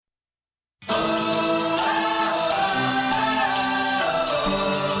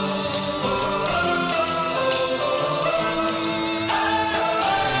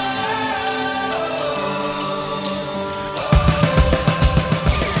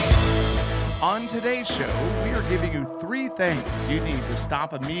today's show, we are giving you 3 things you need to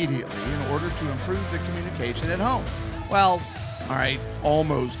stop immediately in order to improve the communication at home. Well, all right,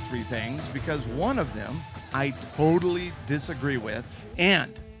 almost 3 things, because one of them I totally disagree with,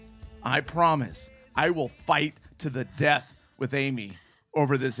 and I promise I will fight to the death with Amy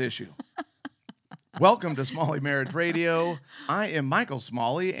over this issue. Welcome to Smalley Marriage Radio. I am Michael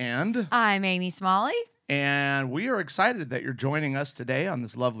Smalley, and I'm Amy Smalley. And we are excited that you're joining us today on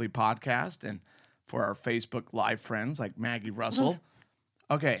this lovely podcast, and for our Facebook Live friends like Maggie Russell.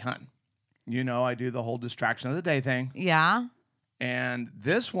 Okay, hon, you know I do the whole distraction of the day thing. Yeah. And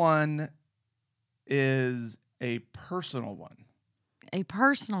this one is a personal one. A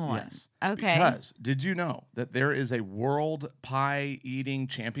personal one. Yes. Okay. Because did you know that there is a World Pie Eating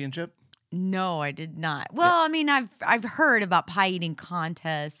Championship? No, I did not. Well, I mean, I've heard about pie eating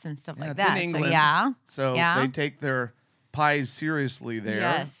contests and stuff like It's that. in England. So yeah. So Yeah. they take their pies seriously there.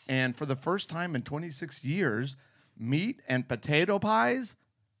 Yes. And for the first time in 26 years, meat and potato pies,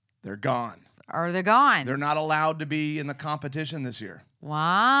 they're gone. Or they're gone. They're not allowed to be in the competition this year.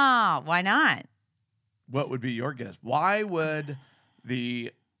 Wow. Why not? What would be your guess? Why would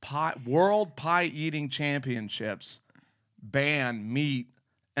the World Pie Eating Championships ban meat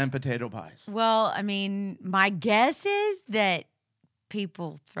and potato pies? Well, I mean, my guess is that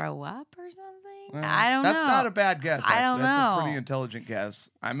people throw up or something. Well, I don't know. That's not a bad guess. I don't That's know. a pretty intelligent guess.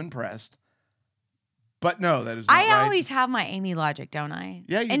 I'm impressed. But no, that is not right. I always have my Amy logic, don't I?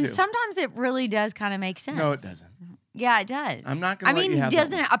 Yeah, you and do. sometimes it really does kind of make sense. No, it doesn't. Yeah, it does. I'm not gonna let you have that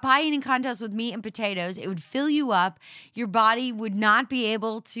doesn't one. a pie eating contest with meat and potatoes? It would fill you up. Your body would not be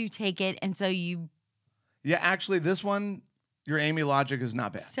able to take it, and so you. Yeah, actually, this one, your Amy logic is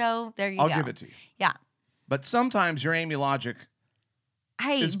not bad. So there you I'll go. give it to you. Yeah. But sometimes your Amy logic,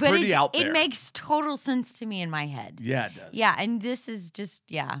 Hey, It's but pretty out there. it makes total sense to me in my head. yeah, it does. Yeah, and this is just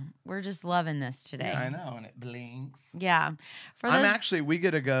we're just loving this today. Yeah, I know, and it blinks. Yeah. For those, We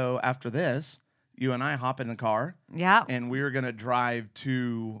get to go after this. You and I hop in the car, yeah. and we're going to drive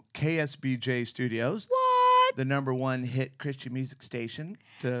to KSBJ Studios, What? the #1 hit Christian music station,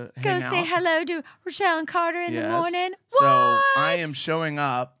 to Go hang say out. hello to Rochelle and Carter in the Yes. morning. So What? I am showing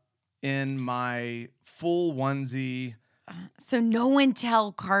up in my full onesie, So no one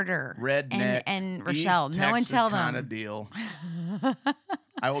tell Carter redneck, and Rochelle. East No one Texas tell kind of them. deal.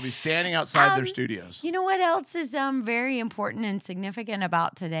 I will be standing outside their Um, studios. You know what else is very important and significant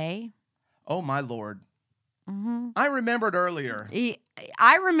about today? Oh my Lord! Mm-hmm. I remembered earlier.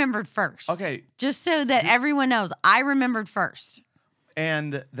 I remembered first. Okay, Just so that everyone knows, I remembered first.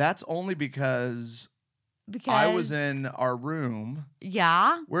 and that's only because Because I was in our room.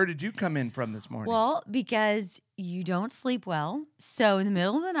 Yeah. Where did you come in from this morning? Well, because you don't sleep well. So in the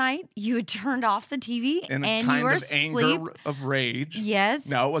middle of the night, you had turned off the TV in a and kind you were of asleep. anger of rage. Yes.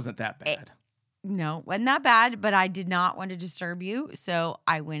 No, it wasn't that bad. No, wasn't that bad, but I did not want to disturb you. So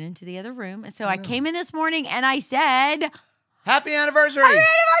I went into the other room. And so I came in this morning and I said, Happy anniversary! Happy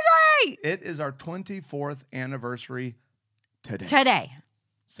anniversary! It is our 24th anniversary today. Today.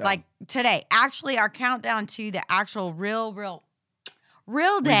 So Like today. Actually, our countdown to the actual real we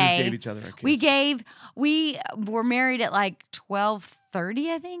just day. gave each other a kiss. We were married at like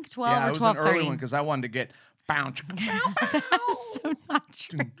 12:30, I think. 12 yeah, or it was an early 12:30. one because I wanted to get bounce. That's so not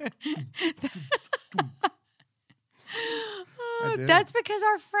true. I did. That's because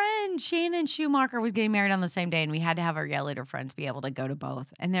our friend Shannon Schumacher was getting married on the same day, and we had to have our Yeah Later friends be able to go to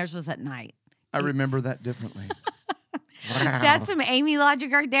both. And theirs was at night. I remember that differently. Wow. That's some Amy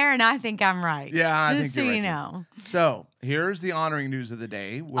logic right there, and I think I'm right. Yeah, I Just think so you're you right, too. know. So here's the honoring news of the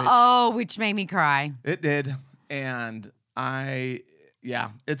day, which Which made me cry. it did. And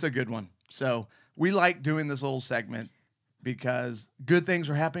it's a good one. So we like doing this little segment because good things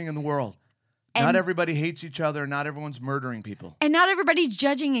are happening in the world. Not And- everybody hates each other. Not everyone's murdering people. And not everybody's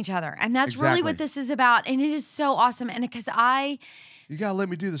judging each other. And that's really Exactly. what this is about. And it is so awesome. And because You gotta let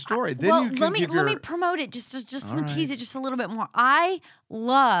me do the story. Then well, you can let me give let me your- promote it. Just All let me tease right. it just a little bit more. I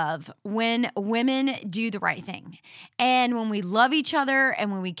love when women do the right thing, and when we love each other,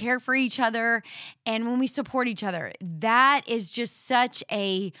 and when we care for each other, and when we support each other. That is just such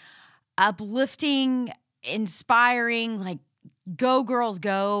a uplifting, inspiring, like go girls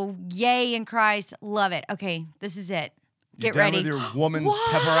go, yay in Christ, love it. Okay, this is it. You Get down ready. with your woman's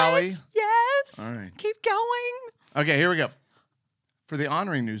What? pepper rally? Yes. All right. Keep going. Okay, here we go. For the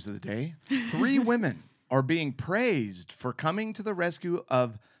honoring news of the day, 3 women are being praised for coming to the rescue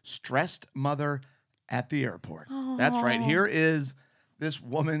of stressed mother at the airport. That's right. Here is this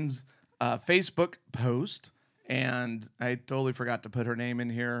woman's Facebook post, and I totally forgot to put her name in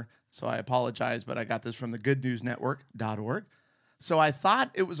here, so I apologize, but I got this from the goodnewsnetwork.org. So I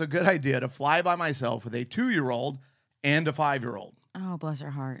thought it was a good idea to fly by myself with a 2-year-old and a 5-year-old. Oh, bless her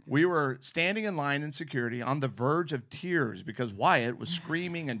heart. We were standing in line in security on the verge of tears because Wyatt was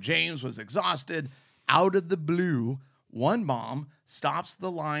screaming and James was exhausted. Out of the blue, one mom stops the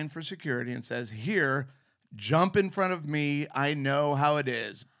line for security and says, "Here, jump in front of me. I know how it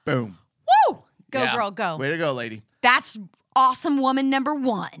is." Boom. Woo! Go, Yeah. girl, go. Way to go, lady. That's awesome woman number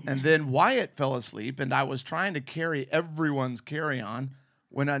one. And then Wyatt fell asleep, and I was trying to carry everyone's carry-on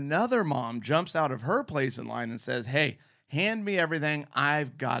when another mom jumps out of her place in line and says, "Hey, hand me everything.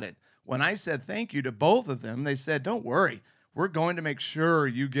 I've got it." When I said thank you to both of them, they said, "Don't worry. We're going to make sure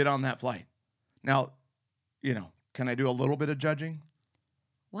you get on that flight." Now, can I do a little bit of judging?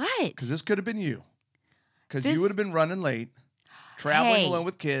 What? Because this could have been you. Because This- you would have been running late, traveling Hey. alone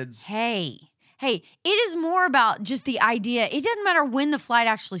with kids. Hey, it is more about just the idea. It doesn't matter when the flight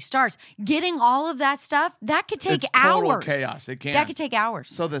actually starts. Getting all of that stuff, that could take It's total hours. chaos. It can. That could take hours.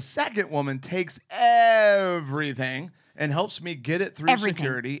 So the second woman takes everything and helps me get it through Everything.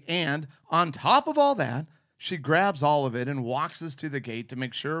 security. And on top of all that, she grabs all of it and walks us to the gate to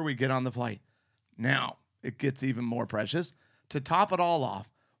make sure we get on the flight. Now, it gets even more precious. To top it all off,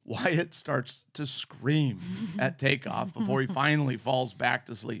 Wyatt starts to scream at takeoff before he finally falls back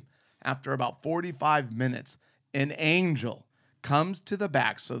to sleep. After about 45 minutes, an angel comes to the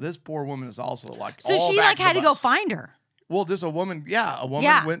back. So this poor woman is also like, So all she back had the to go bus. find her. Well, just a woman Yeah.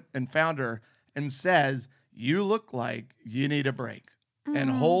 went and found her and says, "You look like you need a break," Mm.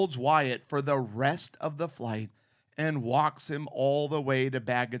 and holds Wyatt for the rest of the flight and walks him all the way to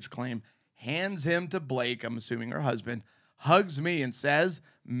baggage claim, hands him to Blake, I'm assuming her husband, hugs me and says,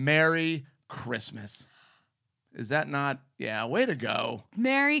 "Merry Christmas." Is that not, way to go.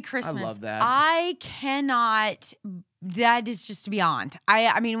 Merry Christmas. love that. I cannot. That is just beyond.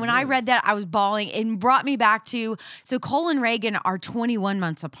 I mean, when I read that, I was bawling. It brought me back to, so Cole and Reagan are 21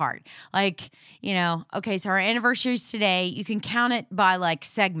 months apart. Okay, so our anniversary's today. You can count it by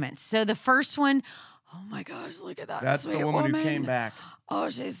segments. So the first one, oh my gosh, look at that. That's the sweet woman who came back Oh,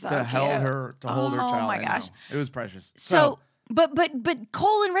 she's so to cute. hold her child. Oh my I know. gosh. It was precious. So, but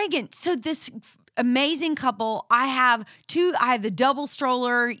Cole and Reagan. So this amazing couple. I have the double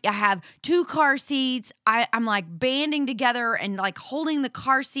stroller. I have 2 car seats. I'm like banding together and holding the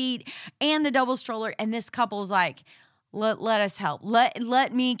car seat and the double stroller. And this couple's like, let us help.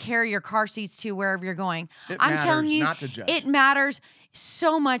 Let me carry your car seats to wherever you're going. I'm telling matters you, not to judge. it matters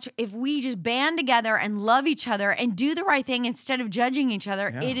so much if we just band together and love each other and do the right thing instead of judging each other.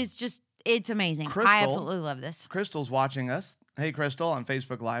 Yeah. It is just, it's amazing. Crystal- I absolutely love this. Crystal's watching us. Hey, Crystal, on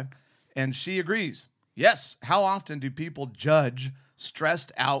Facebook Live. And she agrees. Yes, how often do people judge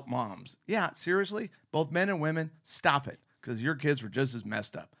stressed out moms? Yeah, seriously, both men and women, stop it, because your kids were just as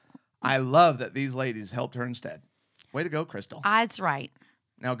messed up. I love that these ladies helped her instead. Way to go, Crystal. That's right.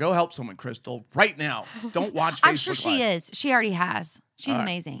 Now go help someone, Crystal, right now. Don't watch Facebook I'm sure she Live. is. She already has. She's All right.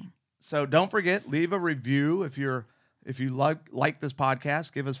 amazing. So don't forget, leave a review if you like this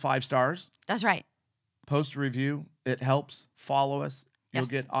podcast. Give us 5 stars. That's right. Post a review. It helps. Follow us. You'll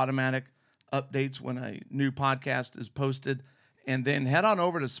Yes. get automatic updates when a new podcast is posted. And then head on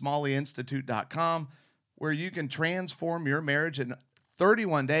over to smalleyinstitute.com where you can transform your marriage in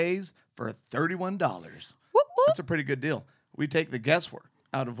 31 days for $31. Whoop, whoop. That's a pretty good deal. We take the guesswork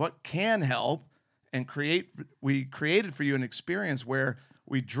out of what can help and we created for you an experience where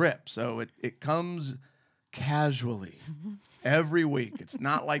we drip. So it comes casually every week. It's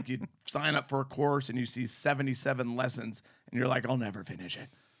not like you sign up for a course and you see 77 lessons and you're like, I'll never finish it.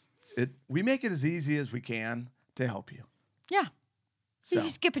 We make it as easy as we can to help you. Yeah. So, You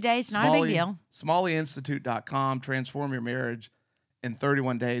skip a day. It's not a big deal. SmalleyInstitute.com. Transform your marriage in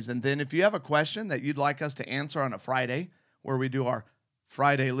 31 days. And then if you have a question that you'd like us to answer on a Friday, where we do our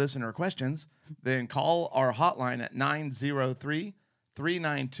Friday listener questions, then call our hotline at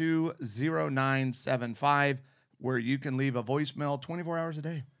 903-392-0975, where you can leave a voicemail 24 hours a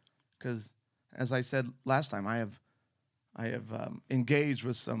day. Because as I said last time, I have engaged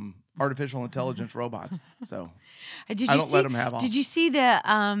with some artificial intelligence robots. So Did I don't let them have all. Did you see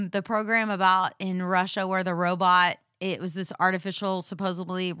the program about in Russia where the robot, it was this artificial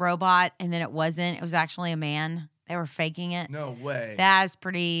supposedly robot and then it wasn't. It was actually a man. They were faking it. No way. That's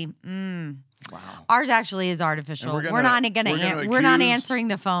pretty. Wow. Ours actually is artificial. And We're not accuse- answering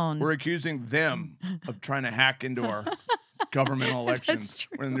the phone. We're accusing them of trying to hack into our governmental elections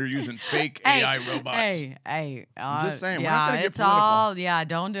true. when they're using fake AI robots. Hey. I'm just saying, we're yeah, not gonna get it's political. all. Yeah,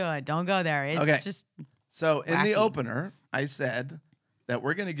 don't do it. Don't go there. It's Okay. just. So in the Wacky. opener, I said that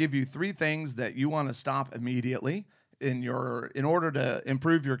we're going to give you 3 things that you want to stop immediately in order to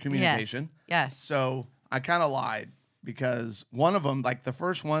improve your communication. Yes. So I kind of lied. because one of them, like the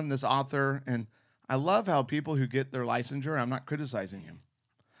first one, this author, and I love how people who get their licensure, I'm not criticizing him,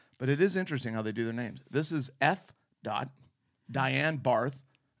 but it is interesting how they do their names. This is F. Diane Barth,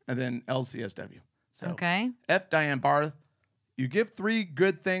 and then LCSW. So Okay. F. Diane Barth, you give 3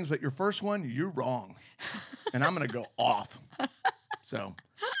 good things, but your first one, you're wrong. And I'm going to go off. So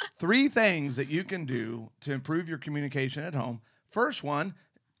 3 things that you can do to improve your communication at home. First one,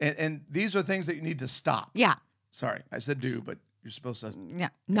 and these are things that you need to stop. Yeah. Sorry, I said do, but you're supposed to. Yeah.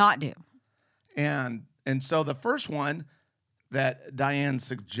 Not do. And so the first one that Diane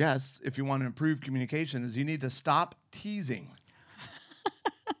suggests, if you want to improve communication, is you need to stop teasing.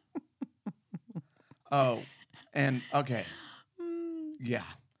 Oh, and okay. Yeah.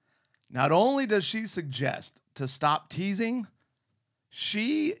 Not only does she suggest to stop teasing,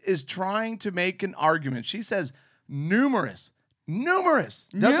 she is trying to make an argument. She says numerous. Doesn't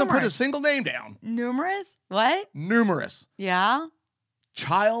put a Numerous. single name down. Numerous? What? Numerous Yeah.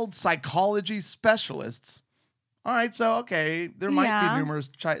 child psychology specialists. All right, so okay, there might Yeah. be numerous,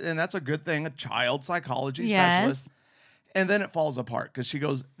 and that's a good thing, a child psychology Yes. specialist. And then it falls apart because she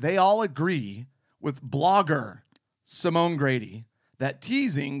goes, they all agree with blogger Simone Grady that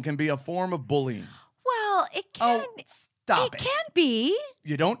teasing can be a form of bullying. Well, it can. Oh, stop it. Can be.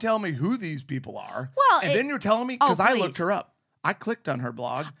 You don't tell me who these people are. Well, and then you're telling me, Oh, because I please. looked her up. I clicked on her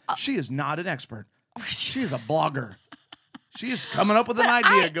blog. She is not an expert. She is a blogger. She is coming up with an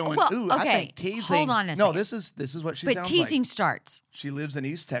idea going, ooh, I think teasing. Hold on a No, second. this is what she But sounds teasing like. starts. She lives in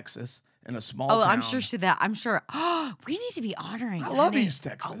East Texas in a small Oh, town. I'm sure she that. I'm sure. Oh, we need to be honoring. I love honey. East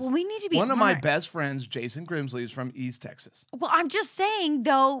Texas. Oh, well, we need to be One of my honoring. best friends, Jason Grimsley, is from East Texas. Well, I'm just saying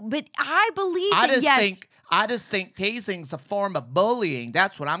though, but I believe I that just think teasing's a form of bullying.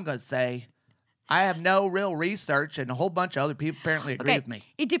 That's what I'm going to say. I have no real research, and a whole bunch of other people apparently agree with me.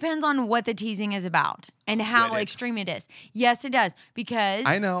 It depends on what the teasing is about and how Reddit. extreme it is. Yes, it does, because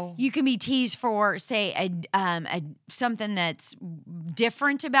I know. you can be teased for, say, a something that's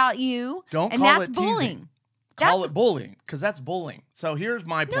different about you. Don't and call that's it bullying. teasing. Call it bullying, because that's bullying. So here's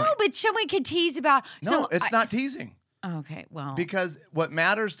my point. No, but someone could tease about. No, it's not teasing. Okay, well, Because what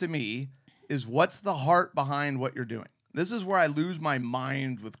matters to me is what's the heart behind what you're doing. This is where I lose my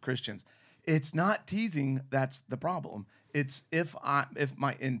mind with Christians. It's not teasing that's the problem. It's if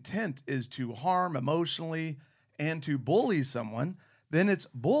my intent is to harm emotionally and to bully someone, then it's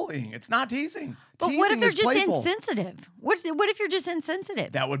bullying. It's not teasing. but Teasing what if they're is just playful. insensitive? What if you're just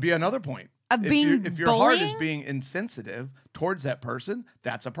insensitive? That would be another point. Of being if your heart is bullying? being insensitive towards that person,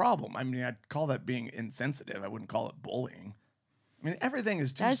 that's a problem. I mean, I'd call that being insensitive. I wouldn't call it bullying. I mean, everything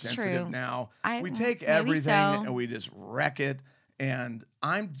is too That's sensitive true. now. I- We take maybe everything so. and we just wreck it. And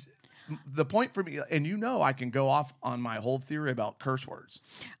the point for me, and you know I can go off on my whole theory about curse words.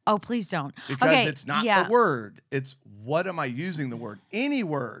 Oh, please don't. Because okay, it's not yeah. the word. It's what am I using the word? Any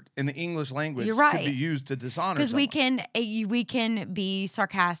word in the English language You're could right. be used to dishonor Because someone. we can be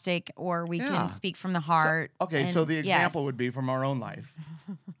sarcastic or we Yeah. can speak from the heart. So the example yes. would be from our own life,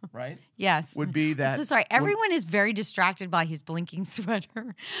 right? Yes. Would be that. So sorry. Everyone is very distracted by his blinking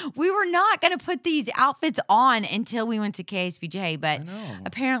sweater. We were not going to put these outfits on until we went to KSBJ, but I know.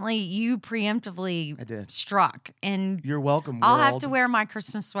 apparently you preemptively I did. struck. And You're welcome, I'll world. have to wear my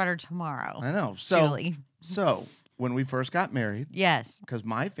Christmas sweater tomorrow. I know. So, Julie. so when we first got married, Yes. because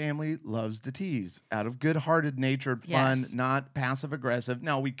my family loves to tease out of good-hearted natured fun, Yes. not passive aggressive.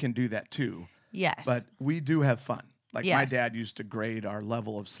 Now we can do that too, Yes. but we do have fun. Like my Yes. dad used to grade our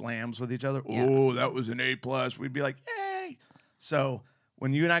level of slams with each other. Yeah. Oh, that was an A+. We'd be like, yay! So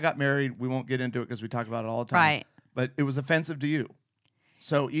when you and I got married, we won't get into it because we talk about it all the time. Right. But it was offensive to you.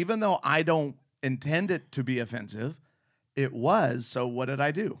 So even though I don't intend it to be offensive, it was. So what did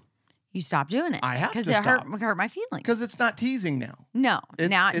I do? You stopped doing it. I have because to it stop. hurt my feelings. Because it's not teasing now. No, It's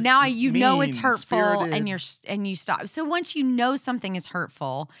now you know it's mean, hurtful, spirited. and you stop. So once you know something is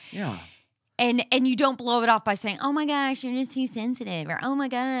hurtful, Yeah. and you don't blow it off by saying, "Oh my gosh, you're just too sensitive," or "Oh my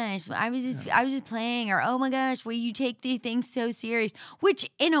gosh, I was just playing," or "Oh my gosh, well you take these things so serious." Which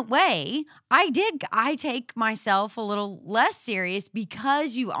in a way, I did. I take myself a little less serious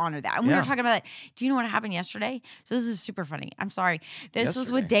because you honor that. And we Yeah. were talking about that. Do you know what happened yesterday? So this is super funny. I'm sorry. This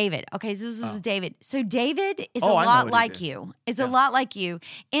was with Yesterday? David. Okay, so this was with David. So David is Oh, a I know lot what he like did. you. Is Yeah. a lot like you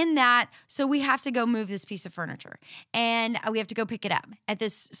in that. So we have to go move this piece of furniture, and we have to go pick it up at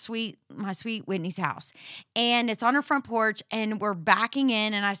this my sweet Whitney's house, and it's on her front porch, and we're backing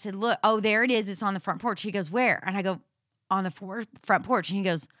in, and I said, "Look, oh, there it is. It's on the front porch." He goes, "Where?" And I go, "On the front porch." And he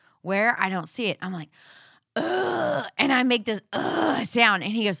goes, "Where?" I don't see it. I'm like, "Ugh," and I make this sound,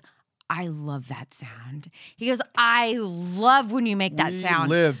 and he goes, "I love that sound." He goes, "I love when you make that we sound."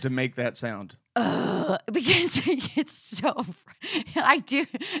 live to make that sound. because it's so, I do.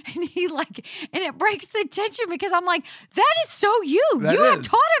 And and it breaks the tension because I'm like, that is so you. That You have is.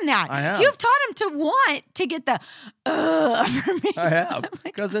 taught him that. I have. You've taught him to want to get the, from me. I have,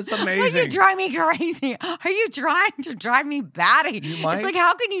 because it's amazing. Like, you drive me crazy. Are you trying to drive me batty? might. It's like,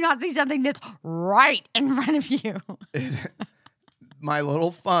 how can you not see something that's right in front of you? My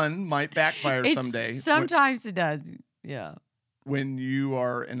little fun might backfire someday. Sometimes it does. Yeah. When you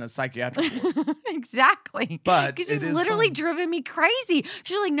are in a psychiatric ward. Exactly. But because it you've is literally fun. driven me crazy.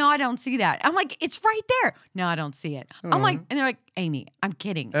 She's like, no, I don't see that. I'm like, it's right there. No, I don't see it. I'm like, and they're like, Amy, I'm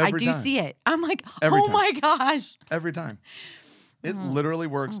kidding. I Every do time. see it. I'm like, Every oh time. my gosh. Every time. It literally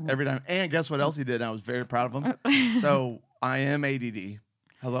works every time. And guess what else he did? And I was very proud of him. So I am ADD.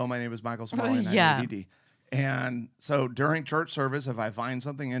 Hello, my name is Michael Smalley, and Yeah. I'm ADD. And so during church service, if I find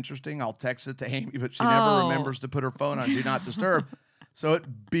something interesting, I'll text it to Amy, but she never remembers to put her phone on Do Not Disturb. So it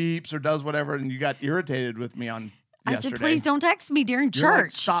beeps or does whatever, and you got irritated with me on yesterday. I said, please don't text me during You're like,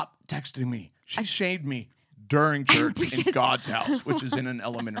 church. stop texting me. She shamed me during church in Because- God's house, which is in an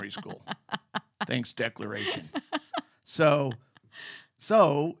elementary school. Thanks, declaration. So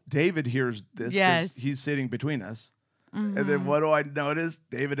David hears this because Yes. he's sitting between us. And then what do I notice?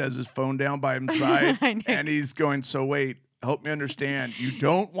 David has his phone down by his side, I know. and he's going, so wait, help me understand. You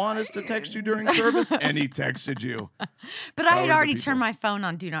don't want us to text you during service? And he texted you. But I Power had to already people. turned my phone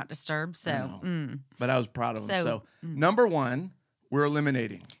on Do Not Disturb. So know. But I was proud of him. So, So, number one, we're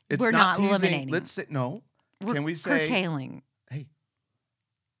eliminating. It's We're not teasing. eliminating. Let's say, no. we're Can we say, curtailing. hey,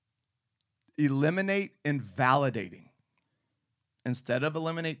 eliminate invalidating. Instead of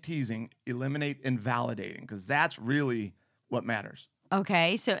eliminate teasing, eliminate invalidating, because that's really what matters.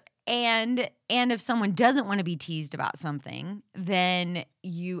 Okay, so and if someone doesn't want to be teased about something, then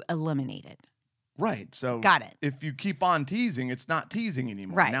you eliminate it. Right. So Got it. if you keep on teasing, it's not teasing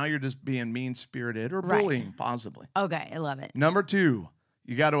anymore. Right. Now you're just being mean-spirited or Right. bullying, possibly. Okay, I love it. Number two,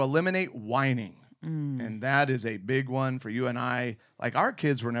 you got to eliminate whining. And that is a big one for you and I. Like, our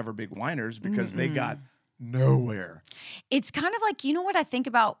kids were never big whiners because they got nowhere. It's kind of like, you know what I think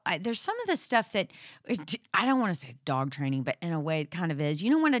about? There's some of the stuff that, I don't want to say dog training, but in a way it kind of is. You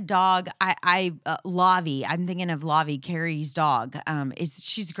know when a dog, Lavi, I'm thinking of Lavi, Carrie's dog.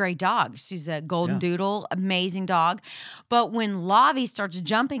 She's a great dog. She's a golden doodle, amazing dog. But when Lavi starts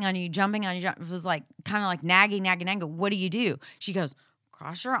jumping on you, it was like kind of like nagging. What do? She goes,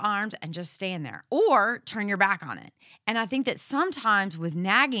 cross your arms and just stand there, or turn your back on it. And I think that sometimes with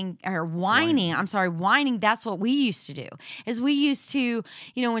nagging or whining, that's what we used to do. Is we used to,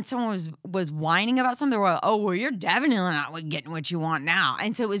 when someone was whining about something, we're like, oh, well, you're definitely not getting what you want now.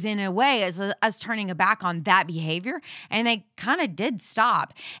 And so it was in a way as us turning a back on that behavior, and they kind of did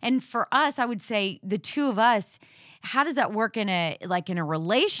stop. And for us, I would say the two of us, how does that work in a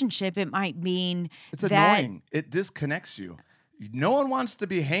relationship? It might mean It's annoying. It disconnects you. No one wants to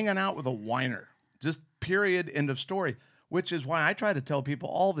be hanging out with a whiner. Just period, end of story. Which is why I try to tell people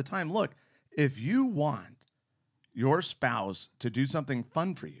all the time, look, if you want your spouse to do something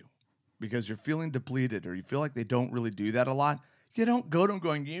fun for you because you're feeling depleted or you feel like they don't really do that a lot, you don't go to them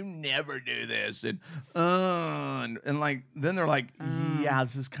going, you never do this. And like, then they're like, yeah,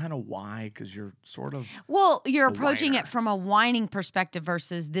 this is kind of why, because you're sort of. Well, you're approaching whiner. it from a whining perspective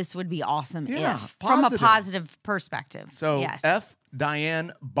versus this would be awesome Yeah, if. From a positive. positive perspective. So yes. F.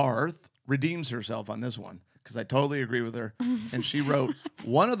 Diane Barth redeems herself on this one because I totally agree with her. And she wrote,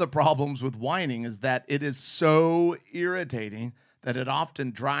 one of the problems with whining is that it is so irritating that it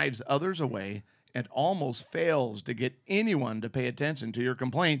often drives others away and almost fails to get anyone to pay attention to your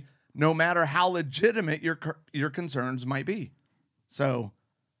complaint, no matter how legitimate your concerns might be. So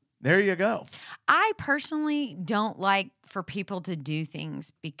there you go. I personally don't like for people to do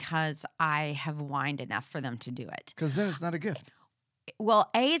things because I have whined enough for them to do it. Because then it's not a gift. Well,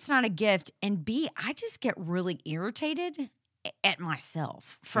 A, it's not a gift, and B, I just get really irritated at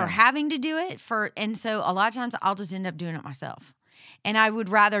myself for having to do it. And so a lot of times I'll just end up doing it myself. And I would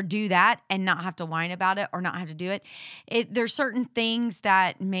rather do that and not have to whine about it or not have to do it. There's certain things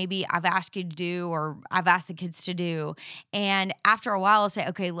that maybe I've asked you to do or I've asked the kids to do. And after a while, I'll say,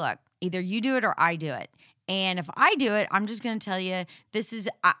 okay, look, either you do it or I do it. And if I do it, I'm just going to tell you,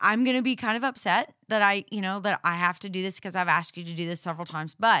 I'm going to be kind of upset that I have to do this because I've asked you to do this several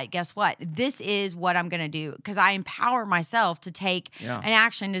times. But guess what? This is what I'm going to do because I empower myself to take an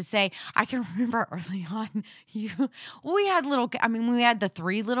action to say, I can remember early on, we had the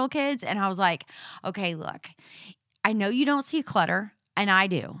 3 little kids, and I was like, okay, look, I know you don't see clutter, and I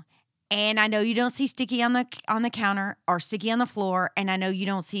do. And I know you don't see sticky on the counter or sticky on the floor, and I know you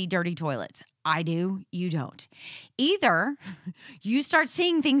don't see dirty toilets. I do, you don't. Either you start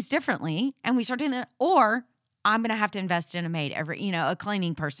seeing things differently and we start doing that, or I'm going to have to invest in a maid a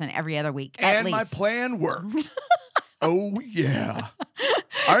cleaning person every other week at least. And my plan worked. Oh, yeah.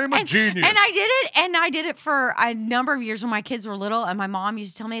 I'm a genius. And I did it for a number of years when my kids were little. And my mom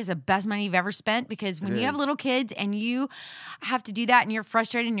used to tell me it's the best money you've ever spent, because when you have little kids and you have to do that and you're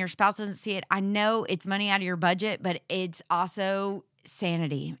frustrated and your spouse doesn't see it, I know it's money out of your budget, but it's also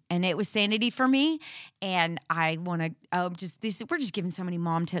sanity. And it was sanity for me. And I want to we're just giving so many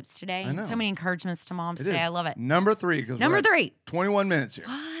mom tips today. I know. So many encouragements to moms today. I love it. Number 3. Number 3. 21 minutes here.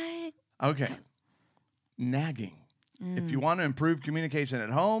 What? Okay. Nagging. If you want to improve communication at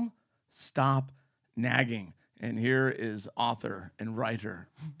home, stop nagging. And here is author and writer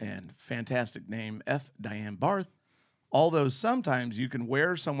and fantastic name F. Diane Barth. Although sometimes you can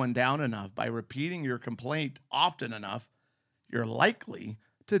wear someone down enough by repeating your complaint often enough, you're likely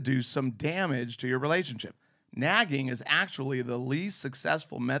to do some damage to your relationship. Nagging is actually the least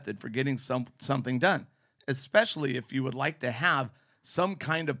successful method for getting something done, especially if you would like to have some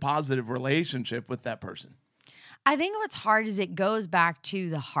kind of positive relationship with that person. I think what's hard is it goes back to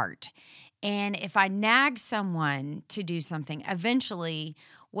the heart. And if I nag someone to do something, eventually,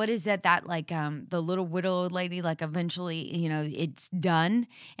 what is it that like the little widow lady, like eventually, it's done.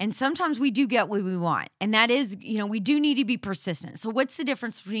 And sometimes we do get what we want. And that is, we do need to be persistent. So what's the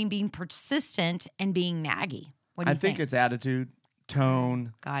difference between being persistent and being naggy? What do you think? I think it's attitude,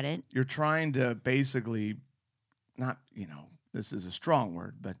 tone. Got it. You're trying to basically not, this is a strong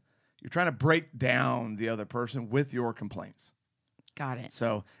word, but you're trying to break down the other person with your complaints. Got it.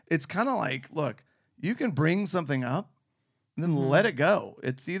 So it's kind of like, look, you can bring something up and then let it go.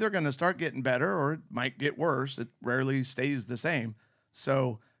 It's either going to start getting better or it might get worse. It rarely stays the same.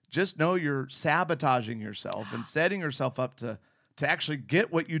 So just know you're sabotaging yourself and setting yourself up to actually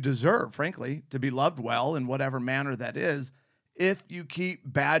get what you deserve, frankly, to be loved well in whatever manner that is, if you keep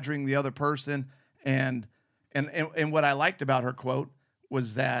badgering the other person. And what I liked about her quote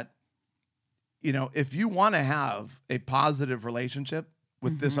was that, if you want to have a positive relationship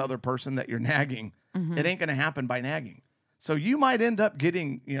with this other person that you're nagging, it ain't going to happen by nagging. So you might end up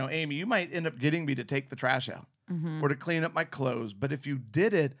getting, Amy, you might end up getting me to take the trash out or to clean up my clothes. But if you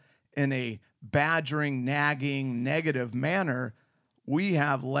did it in a badgering, nagging, negative manner, we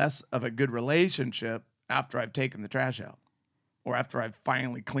have less of a good relationship after I've taken the trash out or after I've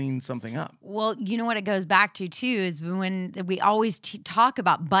finally cleaned something up. Well, you know what it goes back to, too, is when we always talk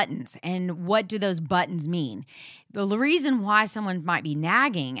about buttons and what do those buttons mean. The reason why someone might be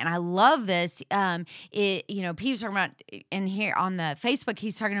nagging, and I love this, Pete's talking about in here on the Facebook,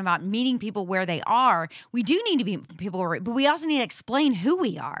 he's talking about meeting people where they are. We do need to be people, but we also need to explain who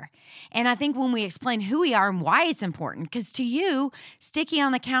we are. And I think when we explain who we are and why it's important, because to you, sticky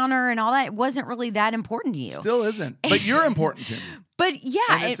on the counter and all that wasn't really that important to you. Still isn't, but you're important to me. But yeah.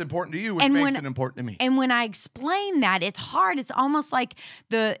 And it's important to you, which makes it important to me. And when I explain that, it's hard. It's almost like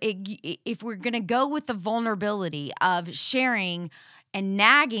if we're going to go with the vulnerability of sharing and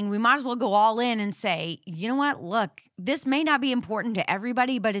nagging, we might as well go all in and say, you know what? Look, this may not be important to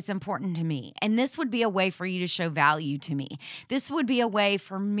everybody, but it's important to me. And this would be a way for you to show value to me. This would be a way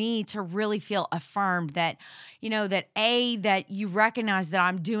for me to really feel affirmed that, that you recognize that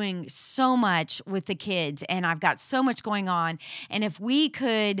I'm doing so much with the kids and I've got so much going on. And if we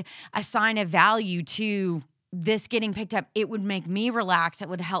could assign a value to this getting picked up, it would make me relax. It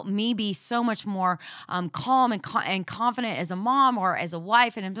would help me be so much more calm and confident as a mom or as a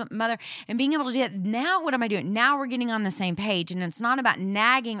wife and a mother, and being able to do that. Now, what am I doing? Now we're getting on the same page, and it's not about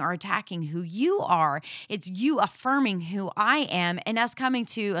nagging or attacking who you are. It's you affirming who I am and us coming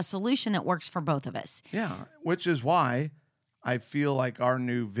to a solution that works for both of us. Yeah, which is why I feel like our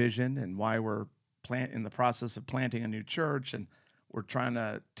new vision and why we're in the process of planting a new church, and we're trying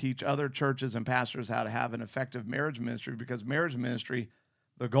to teach other churches and pastors how to have an effective marriage ministry, because marriage ministry,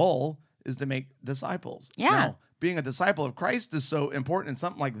 the goal is to make disciples. Yeah. Now, being a disciple of Christ is so important in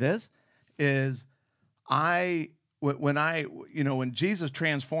something like this is when Jesus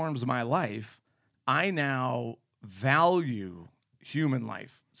transforms my life, I now value human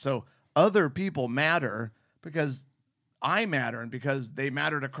life. So other people matter because I matter and because they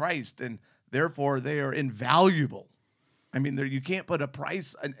matter to Christ, and therefore they are invaluable. I mean, you can't put a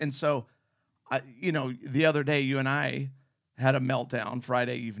price. And so, the other day, you and I had a meltdown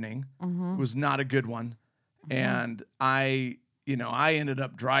Friday evening. It was not a good one. And I ended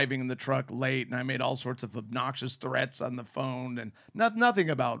up driving in the truck late, and I made all sorts of obnoxious threats on the phone, and nothing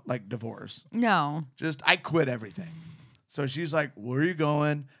about like divorce. No. Just I quit everything. So she's like, where are you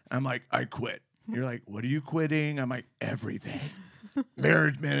going? I'm like, I quit. You're like, what are you quitting? I'm like, everything.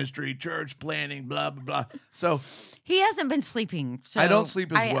 Marriage ministry, church planning, blah, blah, blah. So he hasn't been sleeping. So I don't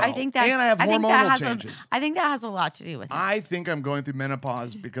sleep as well. I think that's, and I have hormonal changes. I think that has a lot to do with it. I think I'm going through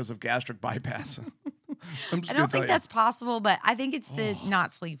menopause because of gastric bypass. I don't think that's possible, but I think it's the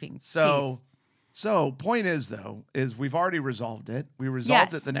not sleeping. So point is, though, is we've already resolved it. We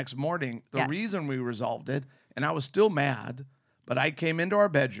resolved Yes. it the next morning. The Yes. reason we resolved it, and I was still mad, but I came into our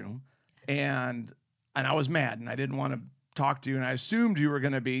bedroom and I was mad and I didn't want to talk to you. And I assumed you were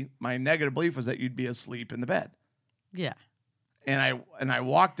going to be, my negative belief was that you'd be asleep in the bed. Yeah. And I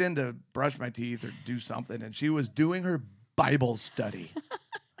walked in to brush my teeth or do something, and she was doing her Bible study.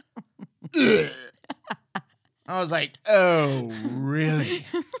 I was like, oh, really?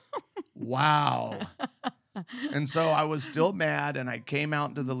 Wow. And so I was still mad, and I came out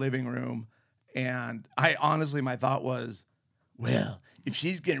into the living room, and I honestly, my thought was, well, if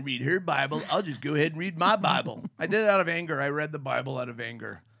she's going to read her Bible, I'll just go ahead and read my Bible. I did it out of anger. I read the Bible out of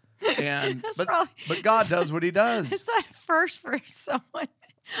anger. And but God does what he does. Is that first for someone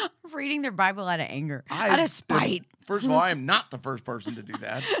reading their Bible out of anger, out of spite? First of all, I am not the first person to do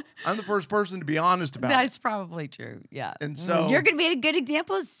that. I'm the first person to be honest about That's it. probably true. Yeah. And so you're going to be a good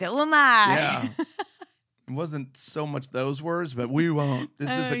example. So am I. Yeah. It wasn't so much those words, but we won't. This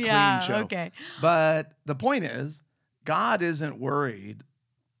is a clean show. Okay. But the point is, God isn't worried.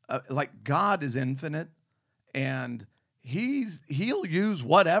 Like God is infinite, and he'll use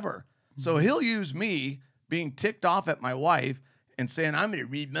whatever. So he'll use me being ticked off at my wife and saying, I'm going to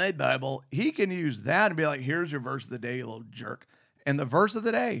read my Bible. He can use that and be like, here's your verse of the day, you little jerk. And the verse of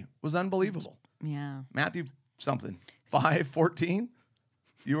the day was unbelievable. Yeah. Matthew something, 5:14.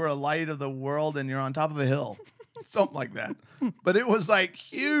 You are a light of the world and you're on top of a hill. Something like that. But it was like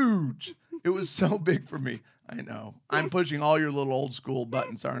huge. It was so big for me. I know. I'm pushing all your little old school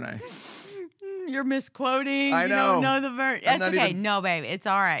buttons, aren't I? You're misquoting. I know. You don't know the verse. I'm That's not okay. even- No, babe. It's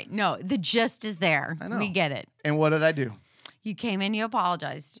all right. No, the gist is there. I know. We get it. And what did I do? You came in, you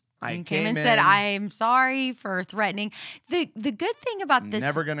apologized. I You came and in- said, I'm sorry for threatening. The good thing about this.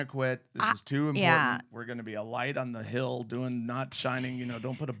 Never going to quit. This is too important. yeah. We're going to be a light on the hill, not shining,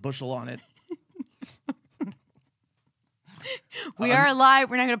 don't put a bushel on it. We are alive.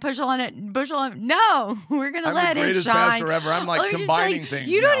 We're not going to push on it. No, we're going to I'm let the it greatest shine. pastor ever. I'm like Let me just tell combining you, things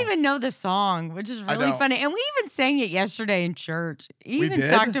You don't now. even know the song, which is really don't. funny. And we even sang it yesterday in church. He We even did?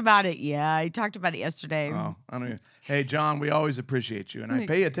 talked about it. Yeah, he talked about it yesterday. Oh, I don't even. Hey, John, we always appreciate you, and I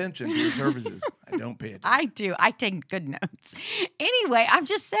pay attention to your services. I don't pay attention. I do. I take good notes. Anyway, I'm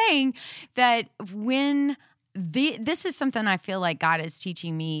just saying that when this is something I feel like God is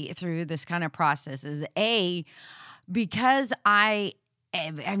teaching me through this kind of process is because I'm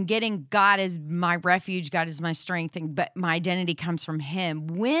getting God as my refuge, God is my strength, but my identity comes from Him.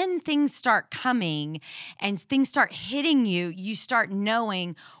 When things start coming and things start hitting you, you start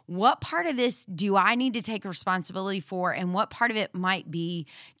knowing what part of this do I need to take responsibility for, and what part of it might be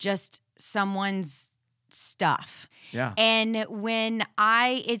just someone's stuff. Yeah. And when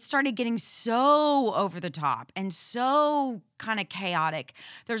it started getting so over the top and so kind of chaotic,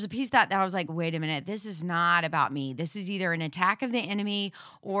 there's a piece that I was like, wait a minute, this is not about me. This is either an attack of the enemy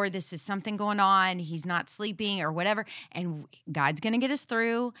or this is something going on. He's not sleeping or whatever. And God's going to get us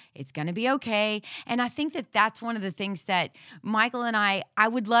through. It's going to be okay. And I think that that's one of the things that Michael and I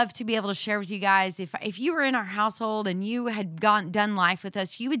would love to be able to share with you guys. If you were in our household and you had done life with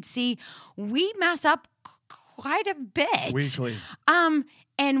us, you would see we mess up quite a bit. Weekly.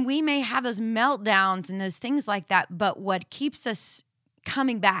 And we may have those meltdowns and those things like that, but what keeps us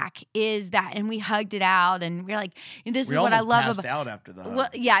coming back is that, and we hugged it out, and we're like, this is what I love passed about. out after the hug. Well,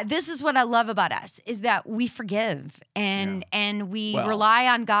 yeah, this is what I love about us is that we forgive and we Well, rely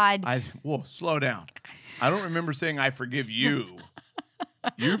on God. Whoa, slow down. I don't remember saying I forgive you.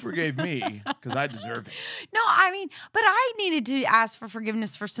 You forgave me because I deserve it. No, I mean, but I needed to ask for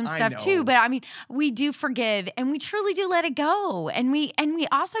forgiveness for some I stuff know. too. But I mean, we do forgive and we truly do let it go. And we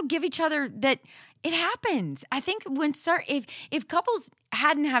also give each other that it happens. I think if couples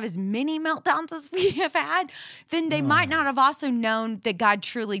hadn't have as many meltdowns as we have had, then they might not have also known that God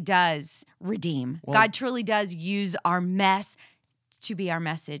truly does redeem. God truly does use our mess to be our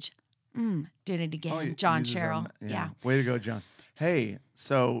message. Did it again. John Sherrill. Yeah. Way to go, John. Hey,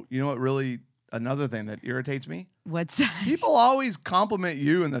 so you know what really, another thing that irritates me? What's that? People always compliment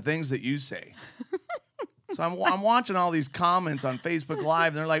you and the things that you say. So I'm watching all these comments on Facebook Live,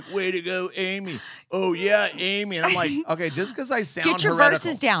 and they're like, way to go, Amy. Oh, yeah, Amy. And I'm like, okay, just because I sound Get your heretical,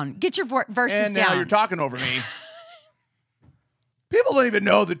 verses down. Get your verses and down. now you're talking over me. People don't even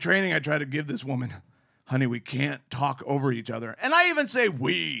know the training I try to give this woman. honey, we can't talk over each other. And I even say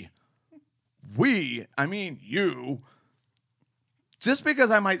we, I mean you. Just because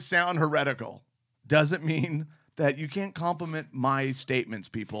I might sound heretical doesn't mean that you can't compliment my statements,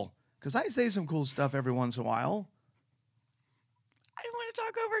 people. Because I say some cool stuff every once in a while. I don't want to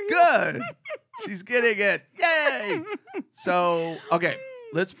talk over you. Good. She's getting it. Yay. So, okay,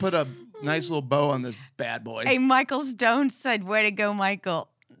 let's put a nice little bow on this bad boy. Hey, Michael Stone said, way to go, Michael.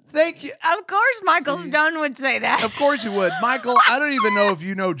 Thank you. Of course Michael Stone would say that. Of course you would. Michael, I don't even know if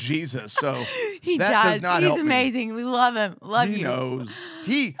you know Jesus, so He that does. not He's help me. amazing. We love him. Love He you. knows.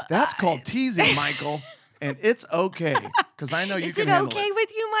 That's called teasing, Michael. And it's okay. Because I know you Is can it handle okay it. with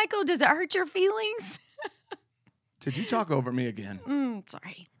you, Michael? Does it hurt your feelings? Did you talk over me again?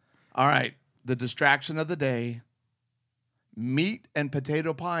 Sorry. All right. The distraction of the day. Meat and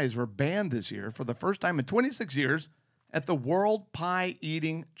potato pies were banned this year for the first time in 26 years at the World Pie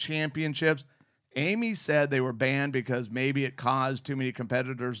Eating Championships. Amy said they were banned because maybe it caused too many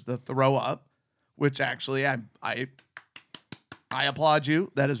competitors to throw up, which actually I applaud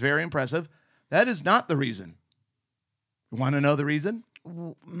you. That is very impressive. That is not the reason. You want to know the reason?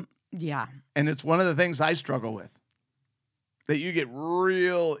 Yeah. And it's one of the things I struggle with. That you get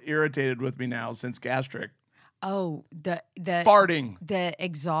real irritated with me now since gastric. Oh, the Farting. The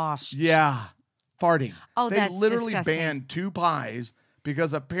exhaust. Yeah. Farting. Oh, they that's literally disgusting. banned 2 pies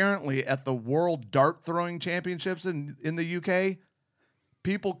because apparently at the World Dart Throwing Championships in the UK,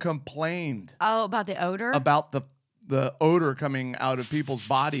 people complained Oh, about the odor? about the odor coming out of people's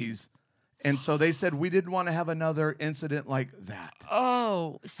bodies. And so they said we didn't want to have another incident like that.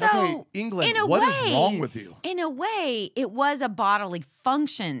 Oh, so Okay, England, in a what way, is wrong with you? In a way, it was a bodily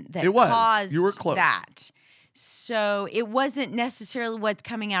function that It was. caused You were close. that. So it wasn't necessarily what's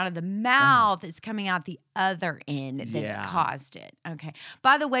coming out of the mouth; it's coming out the other end that Yeah. caused it. Okay.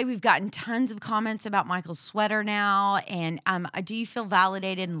 By the way, we've gotten tons of comments about Michael's sweater now, and do you feel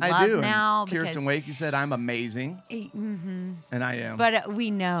validated and I loved do. now? And Kirsten Wakey said I'm amazing, Mm-hmm. and I am. But we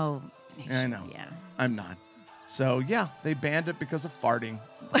know. I know. Yeah. I'm not. So, yeah, they banned it because of farting.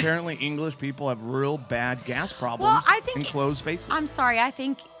 Apparently, English people have real bad gas problems Well, I think in closed spaces. I'm sorry. I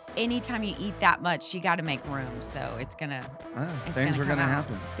think anytime you eat that much, you got to make room. So it's gonna. Things are come gonna out.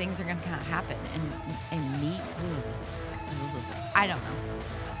 happen. Things are gonna kind of happen, and meat. I don't know.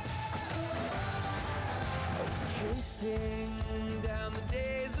 Chasing down the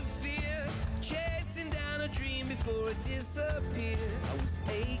days of fear, chasing down a dream before it disappeared. I was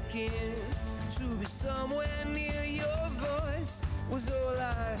aching to be somewhere near. Your voice was all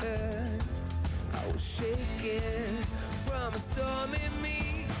I heard. I was shaking from a storm in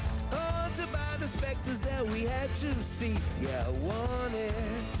me, haunted by the specters that we had to see. Yeah, I wanted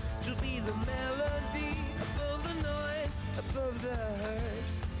to be the melody above the noise, above the hurt.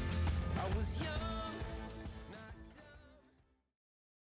 I was young.